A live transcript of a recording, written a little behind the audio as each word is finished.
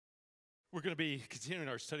We're going to be continuing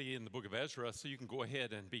our study in the book of Ezra, so you can go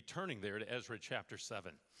ahead and be turning there to Ezra chapter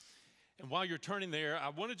 7. And while you're turning there, I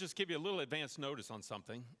want to just give you a little advance notice on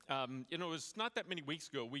something. It was not that many weeks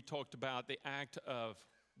ago we talked about the act of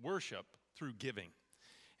worship through giving.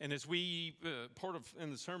 And as we,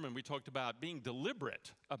 in the sermon, we talked about being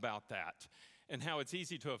deliberate about that and how it's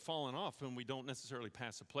easy to have fallen off when we don't necessarily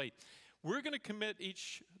pass a plate. We're going to commit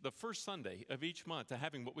the first Sunday of each month to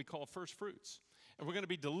having what we call first fruits. And we're going to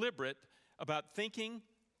be deliberate about thinking,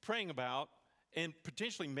 praying about, and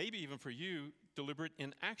potentially maybe even for you, deliberate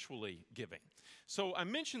in actually giving. So I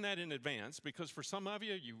mention that in advance because for some of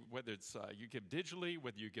you, whether it's you give digitally,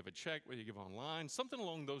 whether you give a check, whether you give online, something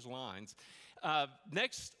along those lines,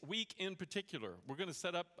 next week in particular, we're going to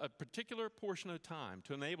set up a particular portion of time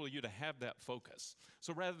to enable you to have that focus.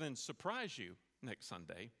 So rather than surprise you next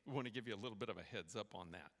Sunday, we want to give you a little bit of a heads up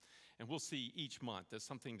on that. And we'll see each month as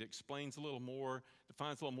something that explains a little more,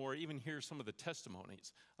 defines a little more, even hear some of the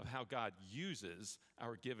testimonies of how God uses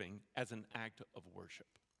our giving as an act of worship.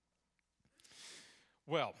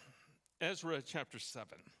 Well, Ezra chapter 7.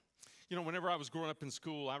 You know, whenever I was growing up in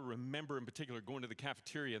school, I remember in particular going to the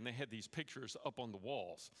cafeteria and they had these pictures up on the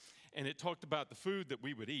walls. And it talked about the food that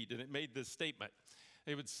we would eat, and it made this statement.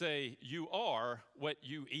 They would say, "You are what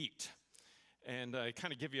you eat." And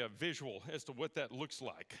kind of give you a visual as to what that looks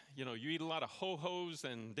like. You know, you eat a lot of ho-hos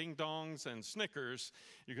and ding-dongs and Snickers,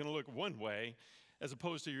 you're going to look one way, as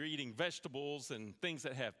opposed to you're eating vegetables and things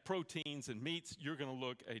that have proteins and meats, you're going to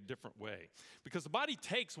look a different way. Because the body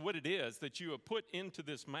takes what it is that you have put into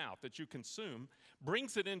this mouth, that you consume,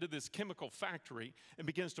 brings it into this chemical factory and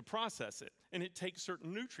begins to process it. And it takes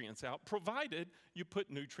certain nutrients out, provided you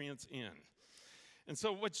put nutrients in. And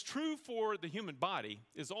so what's true for the human body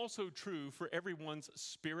is also true for everyone's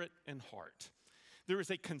spirit and heart. There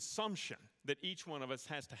is a consumption that each one of us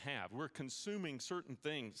has to have. We're consuming certain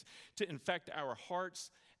things to infect our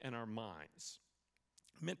hearts and our minds,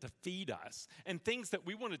 meant to feed us, and things that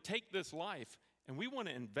we want to take this life and we want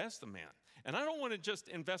to invest them in. And I don't want to just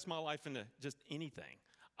invest my life into just anything.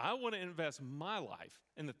 I want to invest my life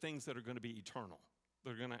in the things that are going to be eternal,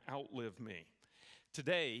 that are going to outlive me.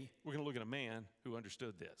 Today, we're going to look at a man who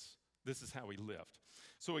understood this. This is how he lived.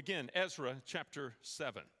 So again, Ezra chapter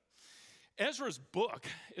 7. Ezra's book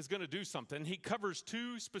is going to do something. He covers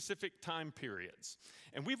two specific time periods.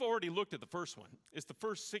 And we've already looked at the first one. It's the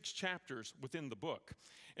first 6 chapters within the book.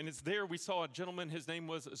 And it's there we saw a gentleman, his name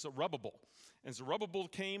was Zerubbabel. And Zerubbabel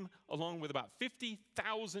came along with about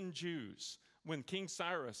 50,000 Jews when King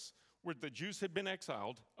Cyrus, where the Jews had been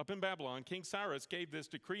exiled up in Babylon, King Cyrus gave this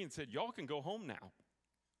decree and said, y'all can go home now.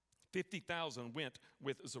 50,000 went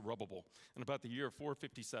with Zerubbabel in about the year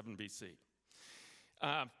 457 BC.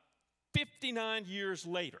 59 years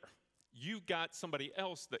later, you've got somebody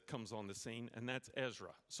else that comes on the scene, and that's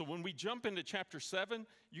Ezra. So when we jump into chapter 7,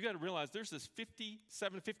 you got to realize there's this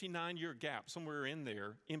 57, 59-year gap somewhere in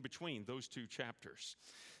there in between those two chapters.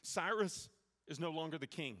 Cyrus is no longer the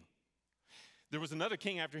king. There was another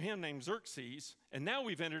king after him named Xerxes, and now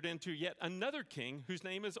we've entered into yet another king whose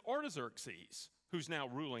name is Artaxerxes, who's now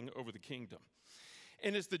ruling over the kingdom.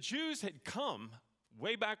 And as the Jews had come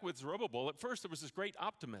way back with Zerubbabel, at first there was this great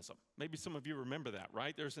optimism. Maybe some of you remember that,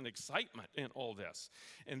 right? There's an excitement in all this.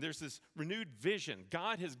 And there's this renewed vision.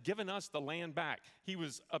 God has given us the land back. He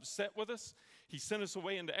was upset with us. He sent us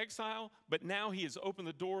away into exile, but now he has opened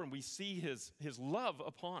the door and we see his love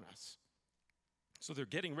upon us. So they're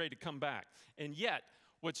getting ready to come back. And yet,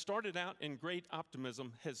 what started out in great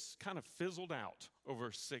optimism has kind of fizzled out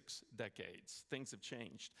over 6 decades. Things have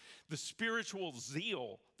changed. The spiritual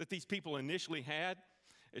zeal that these people initially had,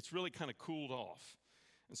 it's really kind of cooled off.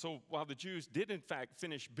 And so while the Jews did in fact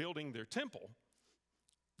finish building their temple,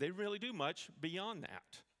 they didn't really do much beyond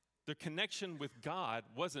that. Their connection with God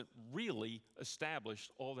wasn't really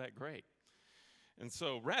established all that great. And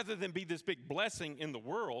so rather than be this big blessing in the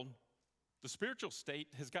world, the spiritual state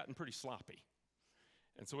has gotten pretty sloppy.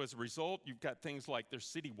 And so as a result, you've got things like their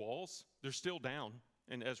city walls. They're still down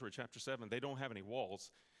in Ezra chapter 7. They don't have any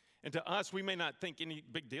walls. And to us, we may not think any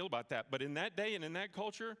big deal about that. But in that day and in that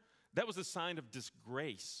culture, that was a sign of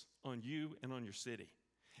disgrace on you and on your city.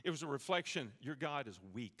 It was a reflection, your God is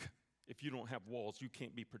weak. If you don't have walls, you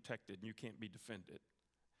can't be protected and you can't be defended.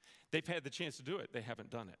 They've had the chance to do it. They haven't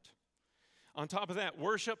done it. On top of that,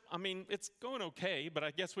 worship, I mean, it's going okay, but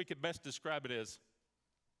I guess we could best describe it as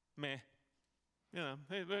meh. You know,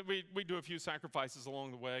 we do a few sacrifices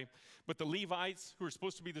along the way, but the Levites, who are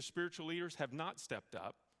supposed to be the spiritual leaders, have not stepped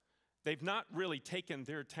up. They've not really taken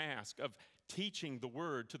their task of teaching the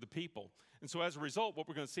word to the people. And so as a result, what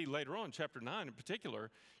we're going to see later on, chapter 9 in particular,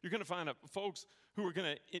 you're going to find folks who are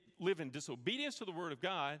going to live in disobedience to the word of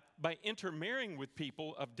God by intermarrying with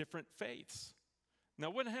people of different faiths. Now,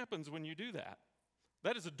 what happens when you do that?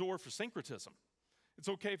 That is a door for syncretism. It's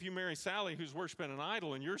okay if you marry Sally who's worshiping an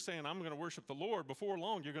idol and you're saying, I'm going to worship the Lord. Before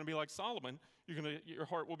long, you're going to be like Solomon. Your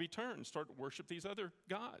heart will be turned and start to worship these other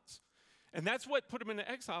gods. And that's what put him into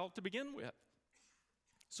exile to begin with.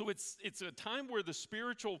 So it's a time where the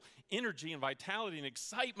spiritual energy and vitality and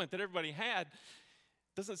excitement that everybody had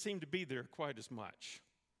doesn't seem to be there quite as much.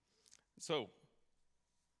 So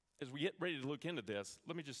as we get ready to look into this,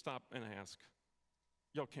 let me just stop and ask,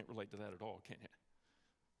 y'all can't relate to that at all, can you?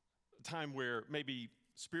 A time where maybe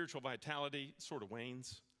spiritual vitality sort of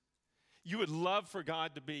wanes. You would love for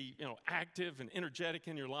God to be, active and energetic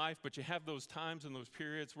in your life, but you have those times and those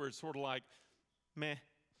periods where it's sort of like, meh.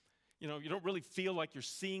 You don't really feel like you're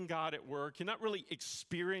seeing God at work. You're not really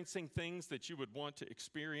experiencing things that you would want to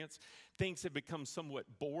experience. Things have become somewhat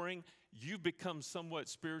boring. You've become somewhat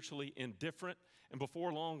spiritually indifferent. And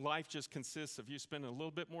before long, life just consists of you spending a little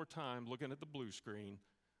bit more time looking at the blue screen,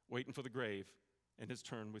 waiting for the grave and his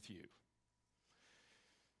turn with you.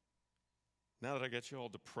 Now that I got you all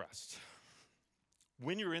depressed,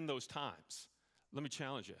 when you're in those times, let me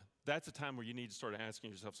challenge you. That's a time where you need to start asking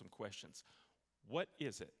yourself some questions. What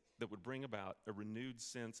is it that would bring about a renewed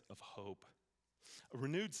sense of hope, a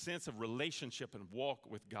renewed sense of relationship and walk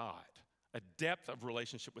with God, a depth of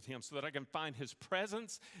relationship with him so that I can find his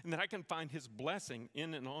presence and that I can find his blessing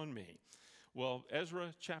in and on me? Well,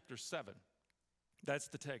 Ezra chapter 7, that's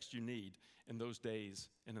the text you need in those days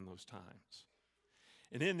and in those times.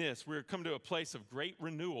 And in this, we're come to a place of great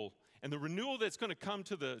renewal, and the renewal that's going to come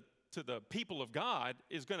to the people of God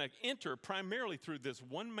is going to enter primarily through this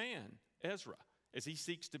one man, Ezra, as he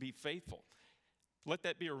seeks to be faithful. Let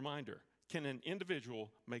that be a reminder. Can an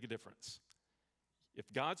individual make a difference?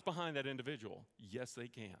 If God's behind that individual, yes, they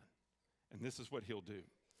can. And this is what he'll do.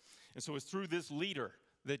 And so it's through this leader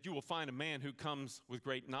that you will find a man who comes with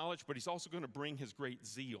great knowledge, but he's also going to bring his great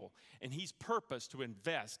zeal. And he's purposed to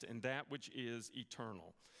invest in that which is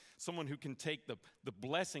eternal. Someone who can take the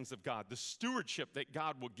blessings of God, the stewardship that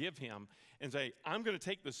God will give him, and say, I'm going to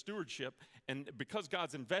take the stewardship, and because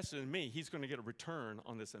God's invested in me, he's going to get a return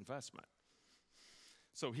on this investment.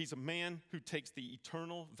 So he's a man who takes the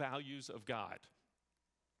eternal values of God,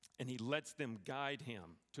 and he lets them guide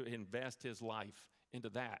him to invest his life into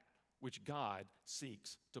that which God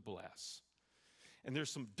seeks to bless. And there's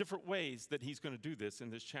some different ways that he's going to do this in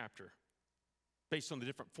this chapter, based on the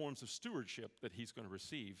different forms of stewardship that he's going to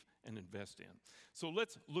receive and invest in. So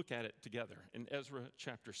let's look at it together in Ezra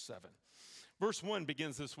chapter 7. Verse 1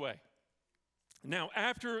 begins this way. Now,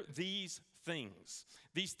 after these things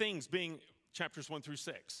being chapters 1 through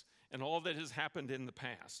 6, and all that has happened in the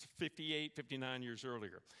past, 58, 59 years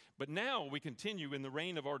earlier. But now we continue in the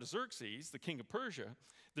reign of Artaxerxes, the king of Persia.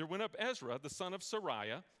 There went up Ezra, the son of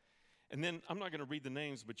Sariah. And then I'm not going to read the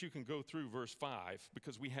names, but you can go through verse 5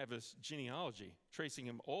 because we have this genealogy tracing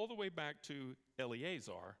him all the way back to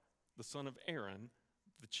Eleazar, the son of Aaron,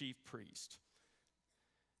 the chief priest.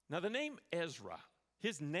 Now the name Ezra,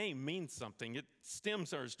 his name means something. It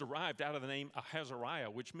stems or is derived out of the name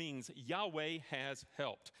Ahazariah, which means Yahweh has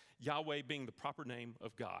helped. Yahweh being the proper name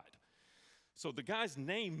of God. So the guy's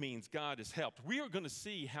name means God has helped. We are going to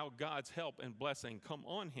see how God's help and blessing come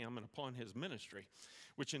on him and upon his ministry,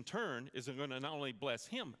 which in turn is going to not only bless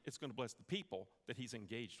him, it's going to bless the people that he's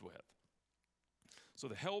engaged with. So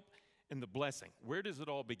the help and the blessing, where does it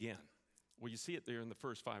all begin? Well, you see it there in the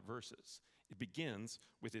first 5 verses. It begins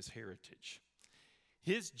with his heritage.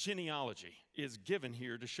 His genealogy is given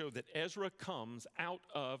here to show that Ezra comes out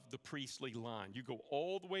of the priestly line. You go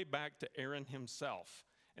all the way back to Aaron himself,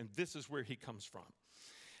 and this is where he comes from.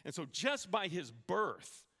 And so just by his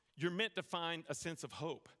birth, you're meant to find a sense of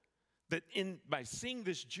hope. That by seeing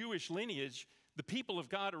this Jewish lineage, the people of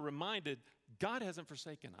God are reminded, God hasn't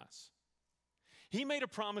forsaken us. He made a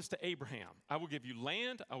promise to Abraham. I will give you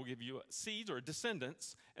land, I will give you seeds or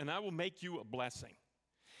descendants, and I will make you a blessing.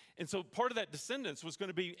 And so part of that descendants was going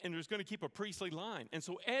to be, and it was going to keep a priestly line. And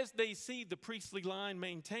so as they see the priestly line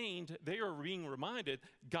maintained, they are being reminded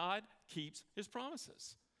God keeps his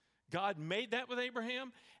promises. God made that with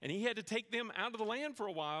Abraham, and he had to take them out of the land for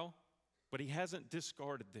a while, but he hasn't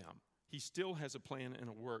discarded them. He still has a plan and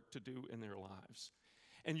a work to do in their lives.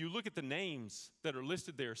 And you look at the names that are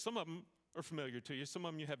listed there. Some of them are familiar to you. Some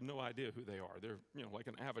of them you have no idea who they are. They're like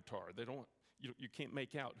an avatar. You can't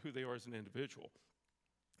make out who they are as an individual.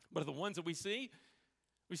 But the ones that we see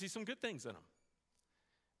some good things in them.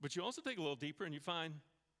 But you also take a little deeper and you find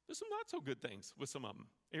there's some not so good things with some of them.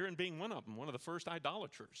 Aaron being one of them, one of the first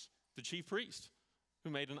idolaters the chief priest, who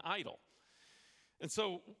made an idol. And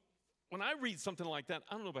so when I read something like that,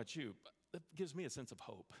 I don't know about you, but that gives me a sense of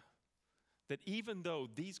hope. That even though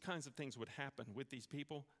these kinds of things would happen with these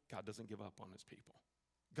people, God doesn't give up on his people.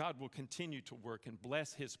 God will continue to work and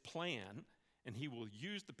bless his plan, and he will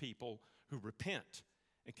use the people who repent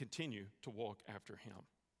and continue to walk after him.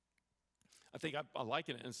 I think I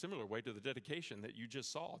liken it in a similar way to the dedication that you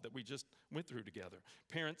just saw, that we just went through together.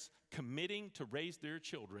 Parents committing to raise their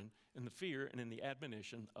children in the fear and in the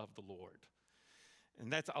admonition of the Lord.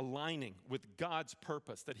 And that's aligning with God's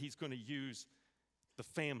purpose, that he's going to use the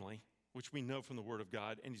family, which we know from the Word of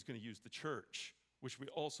God, and he's going to use the church, which we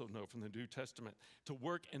also know from the New Testament, to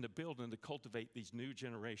work and to build and to cultivate these new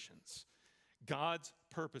generations. God's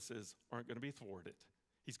purposes aren't going to be thwarted.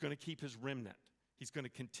 He's going to keep his remnant. He's going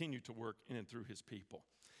to continue to work in and through his people.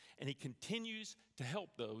 And he continues to help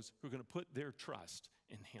those who are going to put their trust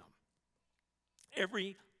in him.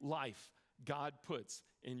 Every life God puts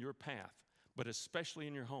in your path, but especially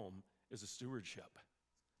in your home, is a stewardship.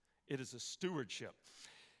 It is a stewardship.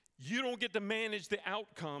 You don't get to manage the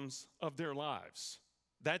outcomes of their lives.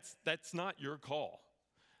 That's not your call.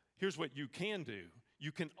 Here's what you can do.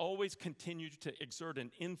 You can always continue to exert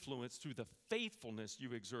an influence through the faithfulness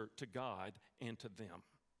you exert to God and to them.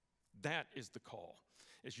 That is the call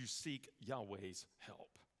as you seek Yahweh's help.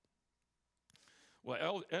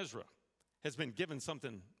 Well, Ezra has been given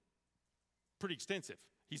something pretty extensive.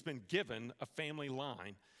 He's been given a family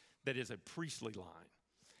line that is a priestly line.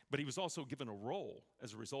 But he was also given a role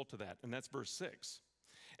as a result of that, and that's verse 6.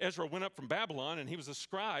 Ezra went up from Babylon, and he was a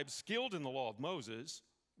scribe skilled in the law of Moses,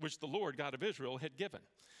 which the Lord God of Israel had given.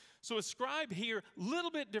 So a scribe here, a little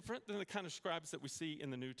bit different than the kind of scribes that we see in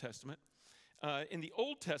the New Testament. In the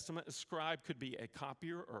Old Testament, a scribe could be a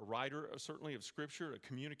copier or a writer, certainly of Scripture, a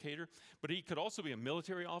communicator, but he could also be a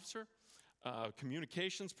military officer, a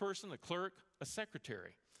communications person, a clerk, a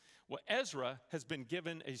secretary. Well, Ezra has been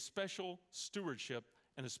given a special stewardship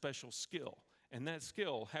and a special skill, and that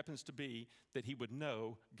skill happens to be that he would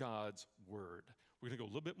know God's word. We're going to go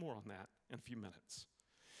a little bit more on that in a few minutes.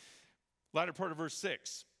 Latter part of verse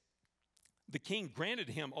 6. The king granted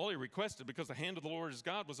him all he requested because the hand of the Lord his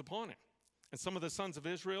God was upon him. And some of the sons of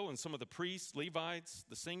Israel and some of the priests, Levites,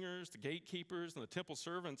 the singers, the gatekeepers, and the temple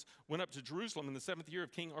servants went up to Jerusalem in the 7th year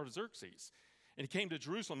of King Artaxerxes. And he came to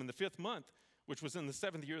Jerusalem in the 5th month, which was in the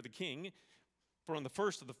 7th year of the king. For on the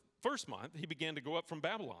first of the first month, he began to go up from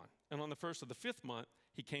Babylon. And on the first of the 5th month,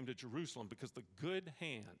 he came to Jerusalem because the good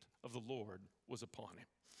hand of the Lord was upon him.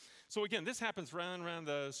 So again, this happens around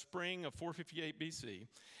the spring of 458 BC.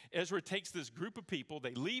 Ezra takes this group of people.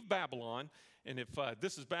 They leave Babylon. And if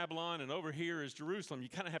this is Babylon and over here is Jerusalem, you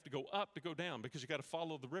kind of have to go up to go down because you got to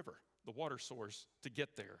follow the river, the water source, to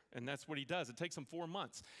get there. And that's what he does. It takes him 4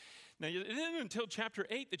 months. Now, it isn't until chapter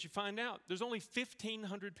 8 that you find out there's only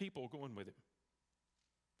 1,500 people going with him.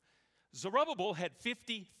 Zerubbabel had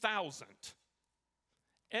 50,000.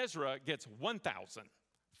 Ezra gets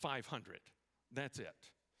 1,500. That's it.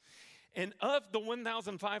 And of the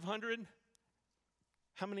 1,500,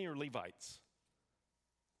 how many are Levites?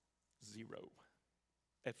 0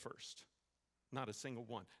 at first. Not a single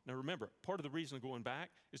one. Now remember, part of the reason of going back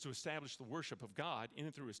is to establish the worship of God in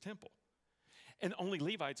and through his temple. And only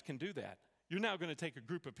Levites can do that. You're now going to take a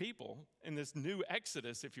group of people in this new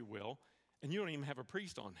exodus, if you will, and you don't even have a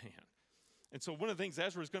priest on hand. And so one of the things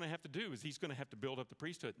Ezra is going to have to do is he's going to have to build up the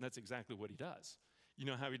priesthood, and that's exactly what he does. You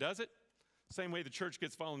know how he does it? Same way the church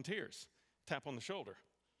gets volunteers. Tap on the shoulder.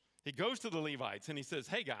 He goes to the Levites and he says,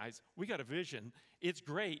 hey guys, we got a vision. It's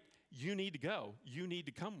great. You need to go. You need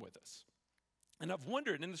to come with us. And I've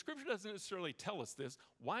wondered, and the scripture doesn't necessarily tell us this,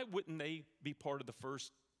 why wouldn't they be part of the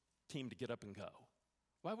first team to get up and go?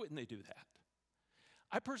 Why wouldn't they do that?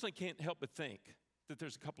 I personally can't help but think that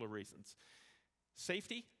there's a couple of reasons.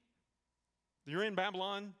 Safety. You're in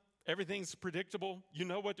Babylon. Everything's predictable. You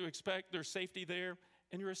know what to expect. There's safety there.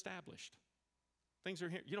 And you're established. Things are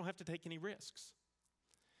here. You don't have to take any risks.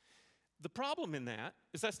 The problem in that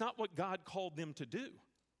is that's not what God called them to do.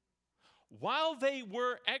 While they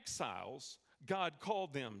were exiles, God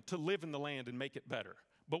called them to live in the land and make it better.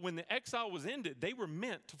 But when the exile was ended, they were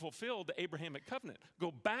meant to fulfill the Abrahamic covenant.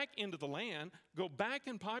 Go back into the land, go back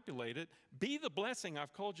and populate it, be the blessing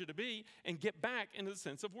I've called you to be, and get back into the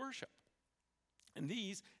sense of worship. And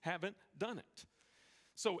these haven't done it.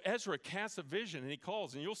 So Ezra casts a vision and he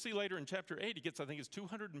calls, and you'll see later in chapter 8, he gets, I think it's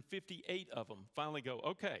 258 of them finally go,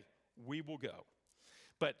 okay, we will go.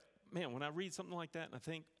 But man, when I read something like that and I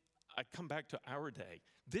think, I come back to our day,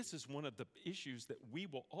 this is one of the issues that we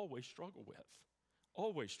will always struggle with.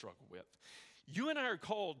 Always struggle with. You and I are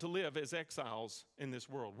called to live as exiles in this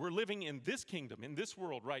world. We're living in this kingdom, in this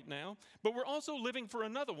world right now, but we're also living for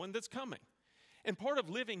another one that's coming. And part of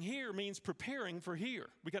living here means preparing for here.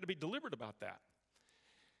 We got to be deliberate about that.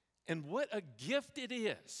 And what a gift it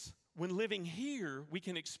is when living here, we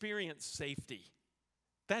can experience safety.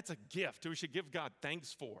 That's a gift we should give God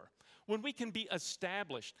thanks for. When we can be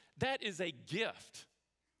established, that is a gift.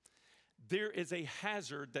 There is a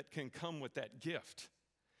hazard that can come with that gift.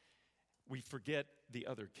 We forget the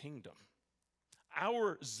other kingdom.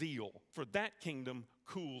 Our zeal for that kingdom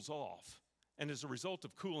cools off. And as a result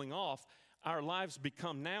of cooling off, our lives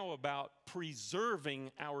become now about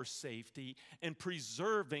preserving our safety and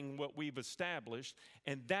preserving what we've established,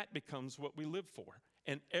 and that becomes what we live for.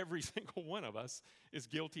 And every single one of us is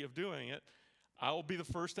guilty of doing it. I'll be the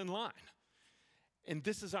first in line. And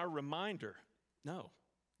this is our reminder. No,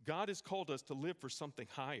 God has called us to live for something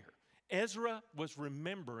higher. Ezra was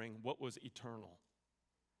remembering what was eternal.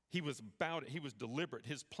 He was about it. He was deliberate.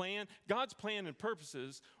 His plan, God's plan and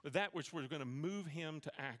purposes were that which were going to move him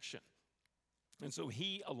to action. And so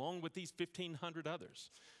he, along with these 1,500 others,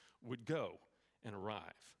 would go and arrive.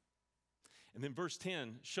 And then verse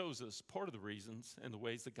 10 shows us part of the reasons and the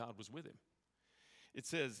ways that God was with him. It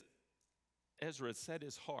says, Ezra set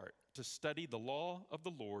his heart to study the law of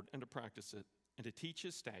the Lord and to practice it, and to teach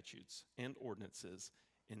his statutes and ordinances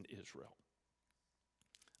in Israel.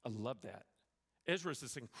 I love that. Ezra is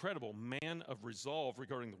this incredible man of resolve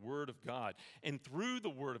regarding the Word of God. And through the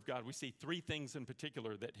Word of God, we see three things in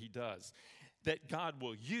particular that he does that God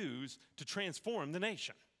will use to transform the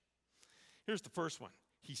nation. Here's the first one.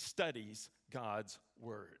 He studies God's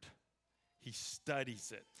Word. He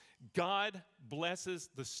studies it. God blesses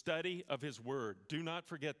the study of his Word. Do not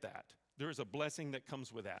forget that. There is a blessing that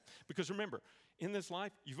comes with that. Because remember, in this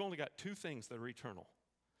life, you've only got two things that are eternal.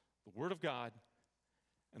 The Word of God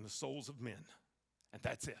and the souls of men. And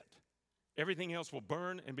that's it. Everything else will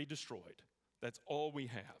burn and be destroyed. That's all we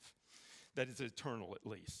have. That is eternal, at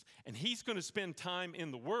least. And he's going to spend time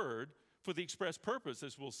in the Word for the express purpose,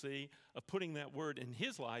 as we'll see, of putting that Word in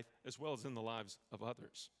his life as well as in the lives of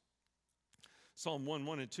others. Psalm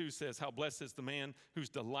 1:1-2 says, how blessed is the man whose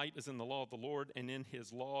delight is in the law of the Lord, and in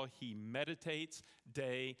his law he meditates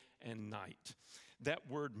day and night. That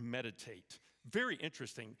word meditate, very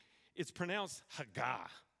interesting. It's pronounced Hagah.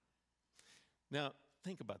 Now,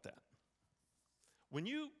 think about that. When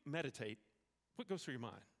you meditate, what goes through your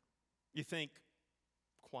mind? You think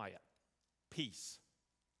quiet, peace,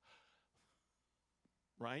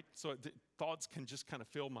 right? So thoughts can just kind of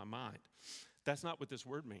fill my mind. That's not what this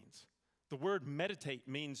word means. The word meditate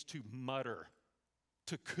means to mutter,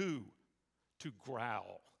 to coo, to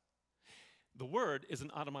growl. The word is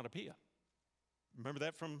an onomatopoeia. Remember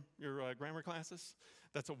that from your grammar classes?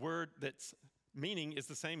 That's a word that's meaning is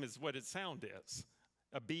the same as what its sound is.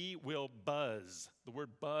 A bee will buzz. The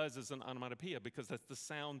word buzz is an onomatopoeia because that's the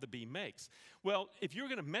sound the bee makes. Well, if you're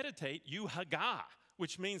going to meditate, you hagah,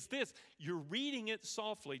 which means this. You're reading it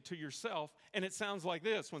softly to yourself, and it sounds like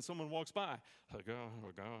this when someone walks by. Hagah,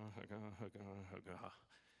 hagah, hagah, hagah, hagah.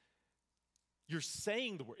 You're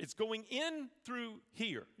saying the word. It's going in through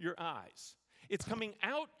here, your eyes. It's coming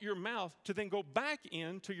out your mouth to then go back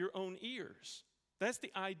into your own ears. That's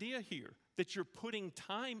the idea here, that you're putting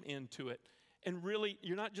time into it, and really,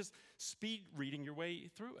 you're not just speed reading your way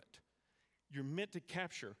through it. You're meant to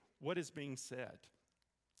capture what is being said.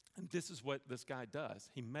 And this is what this guy does.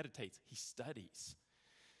 He meditates, he studies.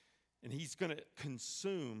 And he's going to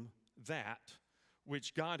consume that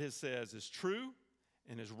which God has says is true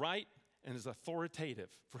and is right and is authoritative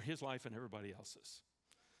for his life and everybody else's.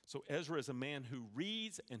 So Ezra is a man who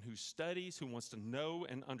reads and who studies, who wants to know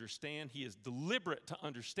and understand. He is deliberate to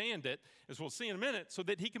understand it, as we'll see in a minute, so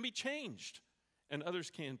that he can be changed, and others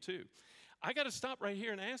can too. I got to stop right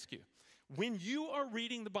here and ask you, when you are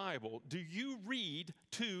reading the Bible, do you read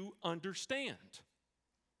to understand?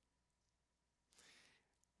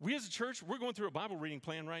 We as a church, we're going through a Bible reading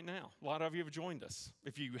plan right now. A lot of you have joined us.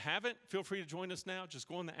 If you haven't, feel free to join us now. Just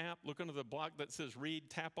go on the app, look under the block that says read,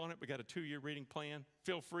 tap on it. We got a 2-year reading plan.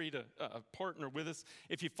 Feel free to partner with us.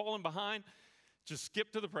 If you've fallen behind, just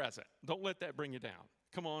skip to the present. Don't let that bring you down.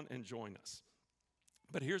 Come on and join us.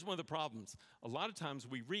 But here's one of the problems. A lot of times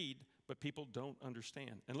we read, but people don't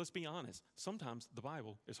understand. And let's be honest, sometimes the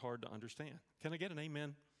Bible is hard to understand. Can I get an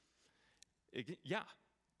amen? Yeah.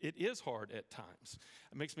 It is hard at times.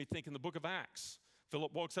 It makes me think in the book of Acts.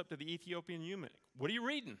 Philip walks up to the Ethiopian eunuch. What are you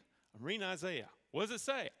reading? I'm reading Isaiah. What does it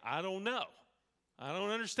say? I don't know. I don't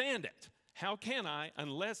understand it. How can I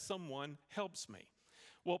unless someone helps me?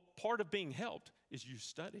 Well, part of being helped is you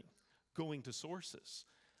studying, going to sources,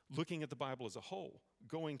 looking at the Bible as a whole,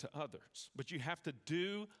 going to others. But you have to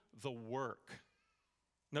do the work.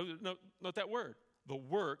 Note that word, the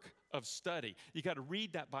work of study. You got to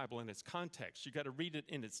read that Bible in its context. You got to read it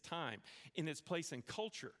in its time, in its place in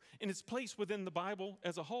culture, in its place within the Bible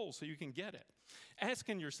as a whole so you can get it.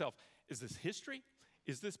 Asking yourself, is this history?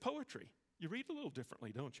 Is this poetry? You read a little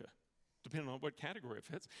differently, don't you? Depending on what category it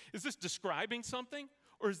fits. Is this describing something?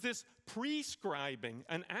 Or is this prescribing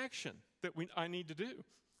an action that I need to do?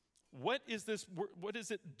 What is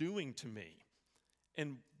it doing to me?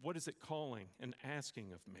 And what is it calling and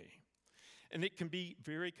asking of me? And it can be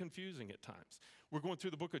very confusing at times. We're going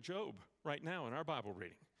through the book of Job right now in our Bible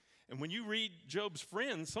reading. And when you read Job's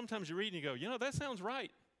friends, sometimes you read and you go, that sounds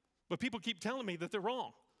right. But people keep telling me that they're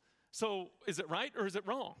wrong. So is it right or is it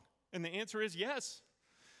wrong? And the answer is yes.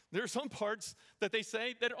 There are some parts that they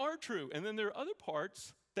say that are true. And then there are other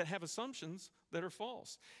parts that have assumptions that are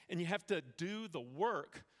false. And you have to do the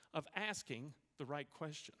work of asking the right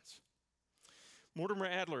questions. Mortimer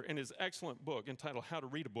Adler, in his excellent book entitled How to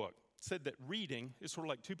Read a Book, said that reading is sort of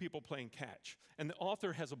like two people playing catch. And the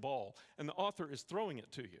author has a ball, and the author is throwing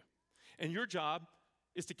it to you. And your job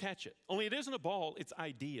is to catch it. Only it isn't a ball, it's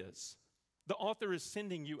ideas. The author is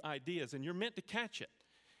sending you ideas, and you're meant to catch it.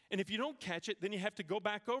 And if you don't catch it, then you have to go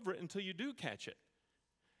back over it until you do catch it.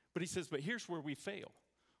 But he says, but here's where we fail.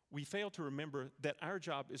 We fail to remember that our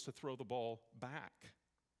job is to throw the ball back.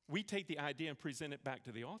 We take the idea and present it back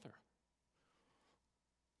to the author.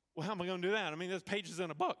 Well, how am I going to do that? I mean, there's pages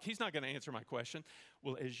in a book. He's not going to answer my question.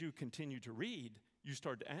 Well, as you continue to read, you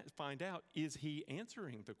start to find out, is he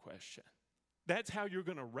answering the question? That's how you're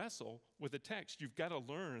going to wrestle with a text. You've got to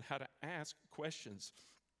learn how to ask questions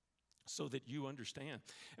so that you understand.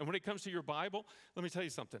 And when it comes to your Bible, let me tell you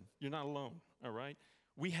something. You're not alone, all right?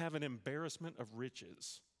 We have an embarrassment of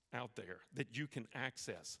riches out there that you can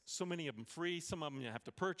access. So many of them free, some of them you have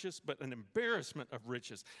to purchase, but an embarrassment of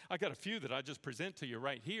riches. I got a few that I just present to you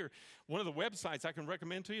right here. One of the websites I can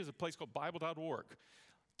recommend to you is a place called Bible.org.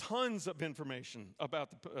 Tons of information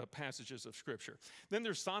about the passages of Scripture. Then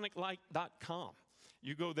there's soniclight.com.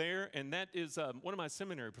 You go there, and that is one of my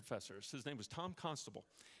seminary professors. His name was Tom Constable.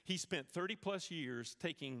 He spent 30 plus years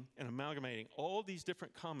taking and amalgamating all these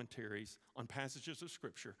different commentaries on passages of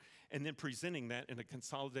Scripture and then presenting that in a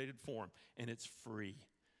consolidated form, and it's free.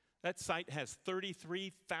 That site has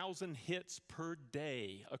 33,000 hits per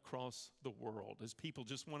day across the world as people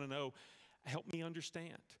just want to know, help me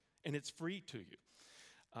understand, and it's free to you.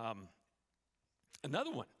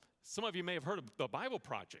 Another one. Some of you may have heard of the Bible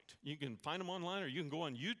Project. You can find them online or you can go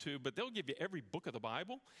on YouTube, but they'll give you every book of the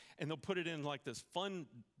Bible, and they'll put it in like this fun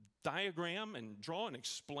diagram and draw and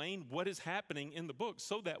explain what is happening in the book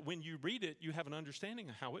so that when you read it, you have an understanding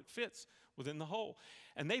of how it fits within the whole.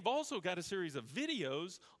 And they've also got a series of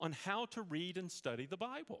videos on how to read and study the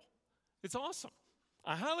Bible. It's awesome.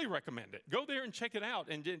 I highly recommend it. Go there and check it out,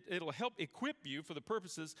 and it'll help equip you for the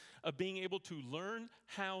purposes of being able to learn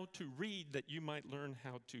how to read, that you might learn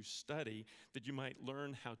how to study, that you might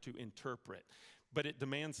learn how to interpret. But it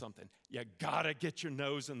demands something. You gotta get your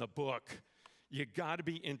nose in the book. You gotta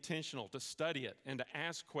be intentional to study it and to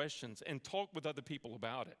ask questions and talk with other people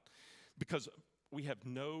about it, because we have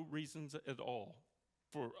no reasons at all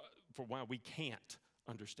for why we can't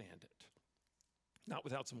understand it. Not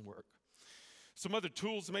without some work. Some other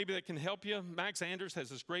tools maybe that can help you. Max Anders has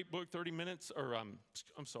this great book, 30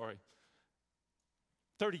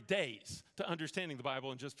 Days to Understanding the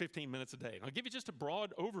Bible in just 15 minutes a day. And I'll give you just a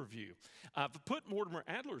broad overview. I've put Mortimer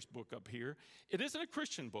Adler's book up here. It isn't a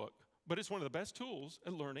Christian book, but it's one of the best tools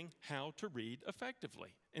at learning how to read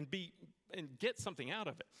effectively and get something out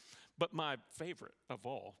of it. But my favorite of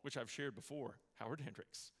all, which I've shared before, Howard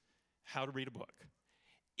Hendricks, How to Read a Book.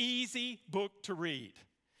 Easy book to read.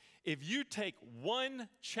 If you take one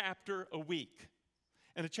chapter a week,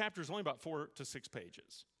 and a chapter is only about 4 to 6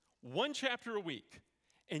 pages, one chapter a week,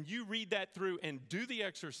 and you read that through and do the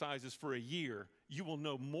exercises for a year, you will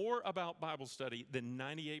know more about Bible study than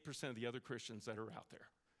 98% of the other Christians that are out there.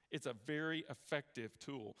 It's a very effective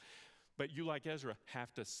tool. But you, like Ezra,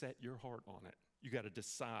 have to set your heart on it. You got to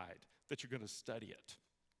decide that you're going to study it.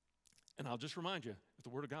 And I'll just remind you, if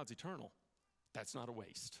the Word of God's eternal, that's not a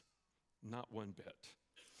waste. Not one bit.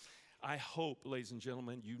 I hope, ladies and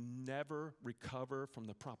gentlemen, you never recover from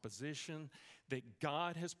the proposition that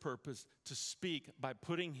God has purposed to speak by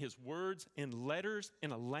putting His words in letters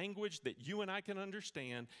in a language that you and I can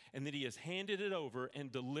understand, and that He has handed it over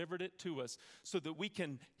and delivered it to us so that we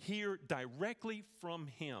can hear directly from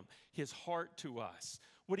Him, His heart to us,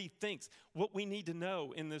 what He thinks, what we need to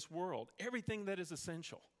know in this world, everything that is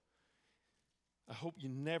essential. I hope you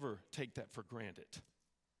never take that for granted.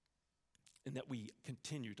 and that we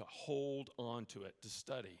continue to hold on to it, to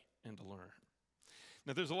study and to learn.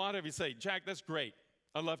 Now, there's a lot of you say, Jack, that's great.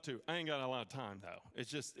 I'd love to. I ain't got a lot of time, though.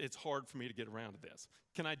 It's hard for me to get around to this.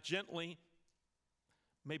 Can I gently,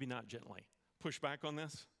 maybe not gently, push back on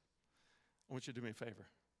this? I want you to do me a favor.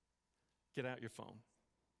 Get out your phone.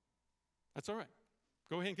 That's all right.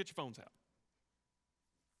 Go ahead and get your phones out.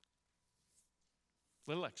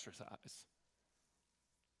 Little exercise.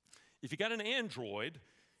 If you got an Android,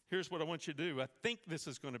 here's what I want you to do. I think this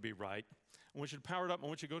is going to be right. I want you to power it up. I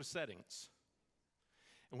want you to go to settings.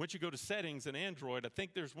 And once you go to settings in Android, I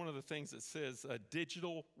think there's one of the things that says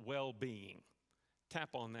digital well-being. Tap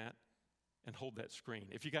on that and hold that screen.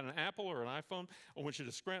 If you got an Apple or an iPhone, I want you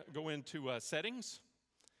to go into settings.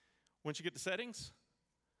 Once you get to settings,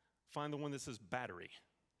 find the one that says battery.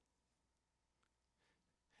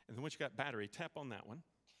 And then once you got battery, tap on that one.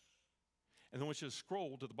 And then once you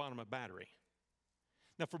scroll to the bottom of battery.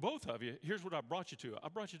 Now for both of you, here's what I brought you to. I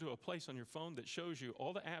brought you to a place on your phone that shows you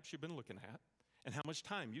all the apps you've been looking at and how much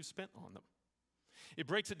time you spent on them. It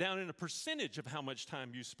breaks it down in a percentage of how much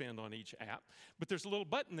time you spend on each app. But there's a little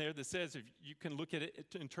button there that says if you can look at it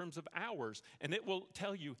in terms of hours, and it will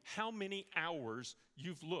tell you how many hours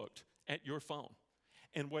you've looked at your phone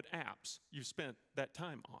and what apps you've spent that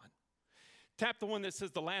time on. Tap the one that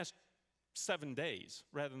says the last 7 days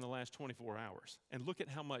rather than the last 24 hours, and look at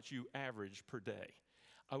how much you average per day.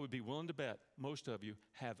 I would be willing to bet most of you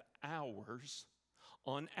have hours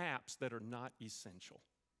on apps that are not essential.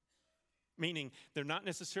 Meaning they're not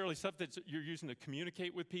necessarily stuff that you're using to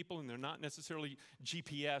communicate with people, and they're not necessarily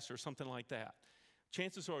GPS or something like that.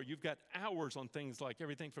 Chances are you've got hours on things like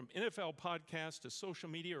everything from NFL podcasts to social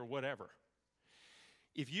media or whatever.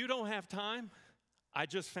 If you don't have time, I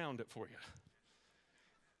just found it for you.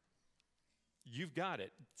 You've got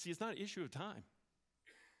it. See, it's not an issue of time.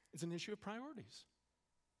 It's an issue of priorities.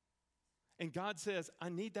 And God says, I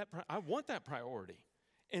need that. I want that priority.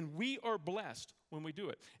 And we are blessed when we do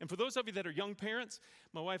it. And for those of you that are young parents,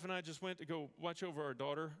 my wife and I just went to go watch over our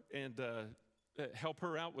daughter and help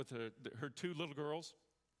her out with her two little girls.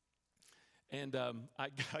 And I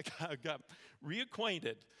got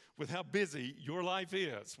reacquainted with how busy your life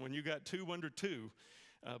is when you got two under two,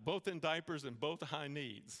 both in diapers and both high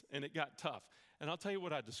needs. And it got tough. And I'll tell you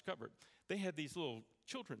what I discovered. They had these little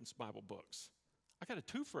children's Bible books. I got a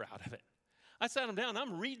twofer out of it. I sat them down.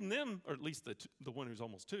 I'm reading them, or at least the one who's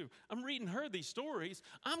almost two. I'm reading her these stories.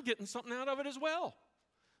 I'm getting something out of it as well.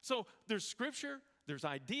 So there's scripture, there's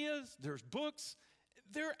ideas, there's books.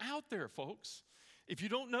 They're out there, folks. If you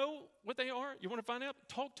don't know what they are, you want to find out,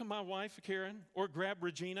 talk to my wife, Karen, or grab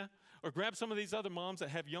Regina, or grab some of these other moms that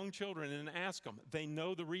have young children and ask them. They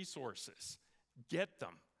know the resources. Get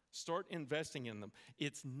them. Start investing in them.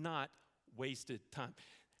 It's not wasted time.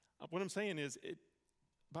 What I'm saying is,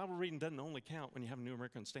 Bible reading doesn't only count when you have a New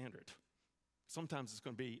American Standard. Sometimes it's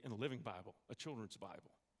going to be in a living Bible, a children's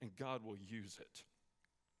Bible, and God will use it.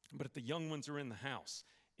 But if the young ones are in the house,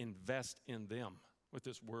 invest in them with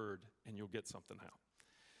this word, and you'll get something out.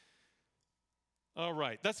 All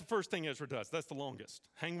right, that's the first thing Ezra does. That's the longest.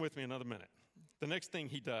 Hang with me another minute. The next thing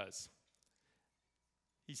he does,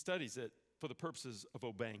 he studies it for the purposes of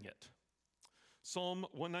obeying it. Psalm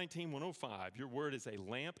 119, 105, your word is a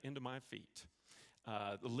lamp into my feet.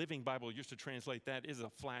 The Living Bible used to translate that as a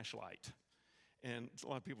flashlight. And a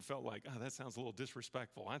lot of people felt like, oh, that sounds a little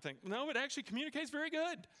disrespectful. I think, no, it actually communicates very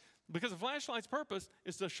good. Because a flashlight's purpose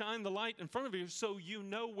is to shine the light in front of you so you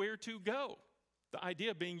know where to go. The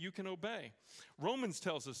idea being you can obey. Romans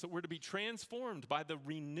tells us that we're to be transformed by the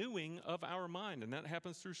renewing of our mind, and that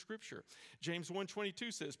happens through Scripture. James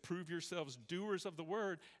 1:22 says, prove yourselves doers of the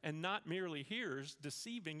word and not merely hearers,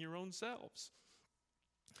 deceiving your own selves.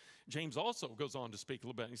 James also goes on to speak a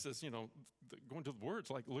little bit. He says, going to the words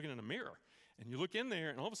like looking in a mirror. And you look in there,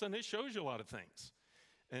 and all of a sudden it shows you a lot of things.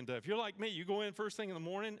 And if you're like me, you go in first thing in the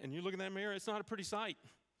morning, and you look in that mirror, it's not a pretty sight.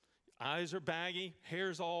 Eyes are baggy,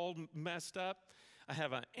 hair's all messed up. I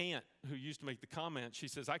have an aunt who used to make the comment. She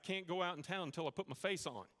says, I can't go out in town until I put my face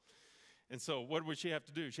on. And so what would she have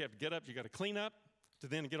to do? She have to get up. She got to clean up to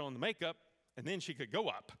then get on the makeup, and then she could go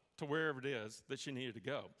up to wherever it is that she needed to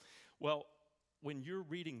go. Well, when you're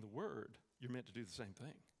reading the Word, you're meant to do the same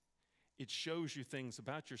thing. It shows you things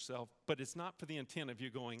about yourself, but it's not for the intent of you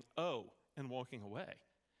going, oh, and walking away.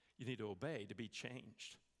 You need to obey to be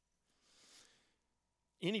changed.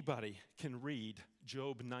 Anybody can read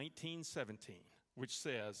Job 19:17, which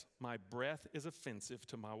says, my breath is offensive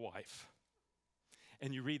to my wife.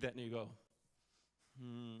 And you read that and you go,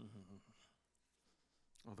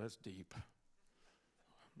 oh, that's deep.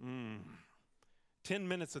 10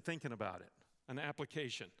 minutes of thinking about it, an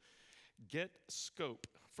application. Get scope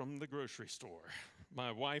from the grocery store.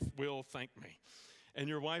 My wife will thank me. And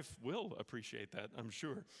your wife will appreciate that, I'm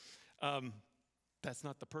sure. That's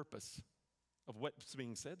not the purpose of what's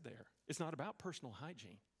being said there. It's not about personal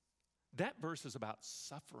hygiene. That verse is about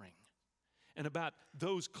suffering and about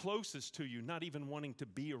those closest to you not even wanting to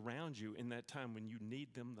be around you in that time when you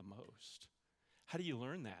need them the most. How do you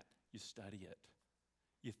learn that? You study it.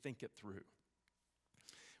 You think it through.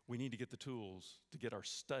 We need to get the tools to get our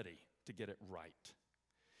study to get it right.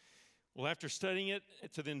 Well, after studying it,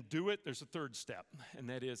 to then do it, there's a third step, and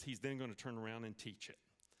that is he's then going to turn around and teach it.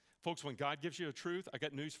 Folks, when God gives you a truth, I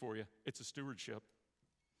got news for you. It's a stewardship.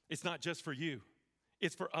 It's not just for you.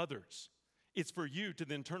 It's for others. It's for you to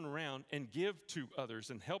then turn around and give to others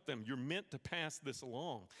and help them. You're meant to pass this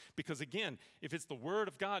along. Because again, if it's the Word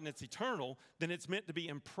of God and it's eternal, then it's meant to be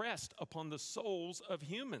impressed upon the souls of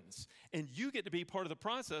humans. And you get to be part of the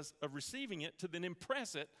process of receiving it to then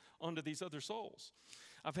impress it onto these other souls.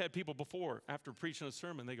 I've had people before, after preaching a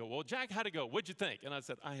sermon, they go, well, Jack, how'd it go? What'd you think? And I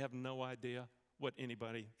said, I have no idea what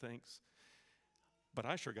anybody thinks. But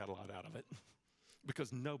I sure got a lot out of it.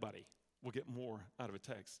 Because nobody will get more out of a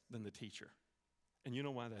text than the teacher. And you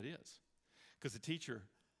know why that is? Because the teacher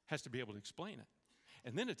has to be able to explain it.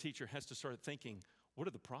 And then a teacher has to start thinking, what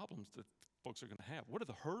are the problems that folks are going to have? What are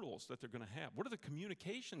the hurdles that they're going to have? What are the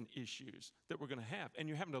communication issues that we're going to have? And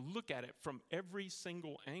you're having to look at it from every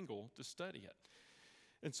single angle to study it.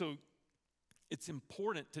 And so it's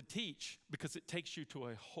important to teach because it takes you to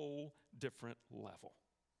a whole different level.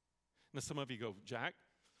 Now, some of you go, Jack,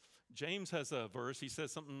 James has a verse. He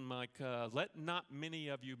says something like, let not many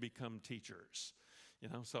of you become teachers.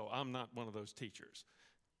 So I'm not one of those teachers.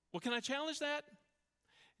 Well, can I challenge that?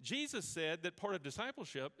 Jesus said that part of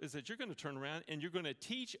discipleship is that you're going to turn around and you're going to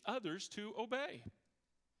teach others to obey.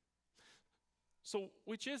 So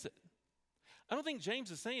which is it? I don't think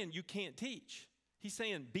James is saying you can't teach. He's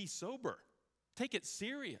saying be sober. Take it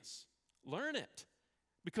serious. Learn it.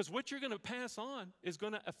 Because what you're going to pass on is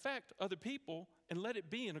going to affect other people, and let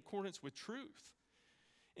it be in accordance with truth.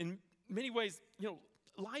 In many ways,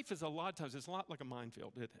 life is a lot of times, it's a lot like a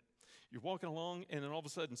minefield, isn't it? You're walking along, and then all of a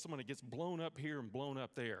sudden, someone gets blown up here and blown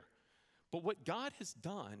up there. But what God has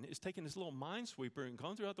done is taken this little minesweeper and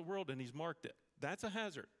gone throughout the world, and he's marked it. That's a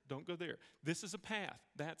hazard. Don't go there. This is a path.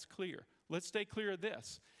 That's clear. Let's stay clear of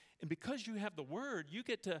this. And because you have the Word, you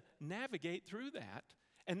get to navigate through that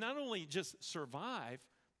and not only just survive,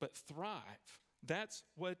 but thrive. That's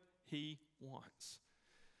what he wants.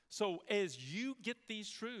 So as you get these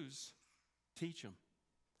truths, teach them.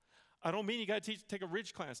 I don't mean you got to take a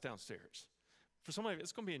Ridge class downstairs. For some of you,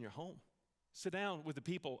 it's going to be in your home. Sit down with the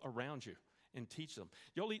people around you and teach them.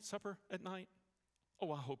 Y'all eat supper at night?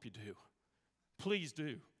 Oh, I hope you do. Please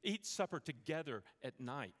do. Eat supper together at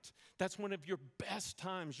night. That's one of your best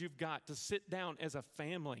times you've got to sit down as a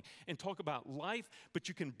family and talk about life, but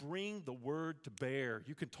you can bring the Word to bear.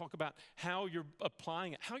 You can talk about how you're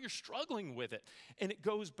applying it, how you're struggling with it, and it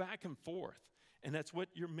goes back and forth. And that's what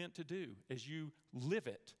you're meant to do as you live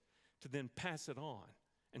it, to then pass it on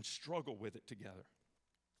and struggle with it together.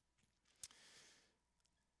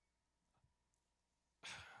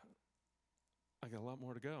 I got a lot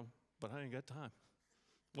more to go, but I ain't got time.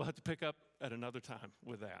 We'll have to pick up at another time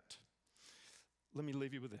with that. Let me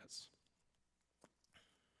leave you with this.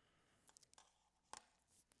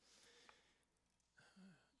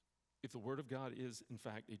 If the Word of God is, in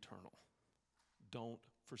fact, eternal, don't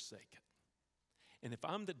forsake it. And if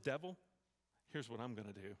I'm the devil, here's what I'm going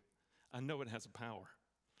to do. I know it has a power.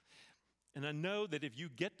 And I know that if you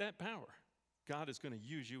get that power, God is going to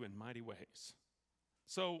use you in mighty ways.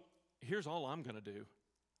 So here's all I'm going to do.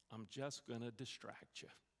 I'm just going to distract you.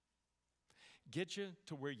 Get you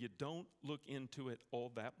to where you don't look into it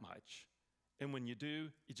all that much. And when you do,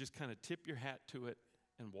 you just kind of tip your hat to it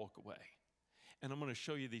and walk away. And I'm going to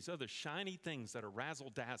show you these other shiny things that are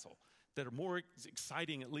razzle-dazzle, that are more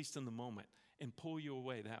exciting, at least in the moment, and pull you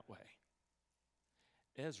away that way.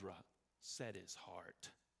 Ezra set his heart.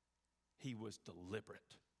 He was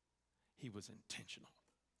deliberate. He was intentional.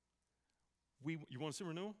 You want to see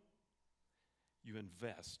renewal? You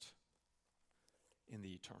invest in the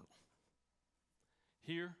eternal.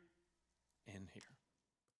 Here and here.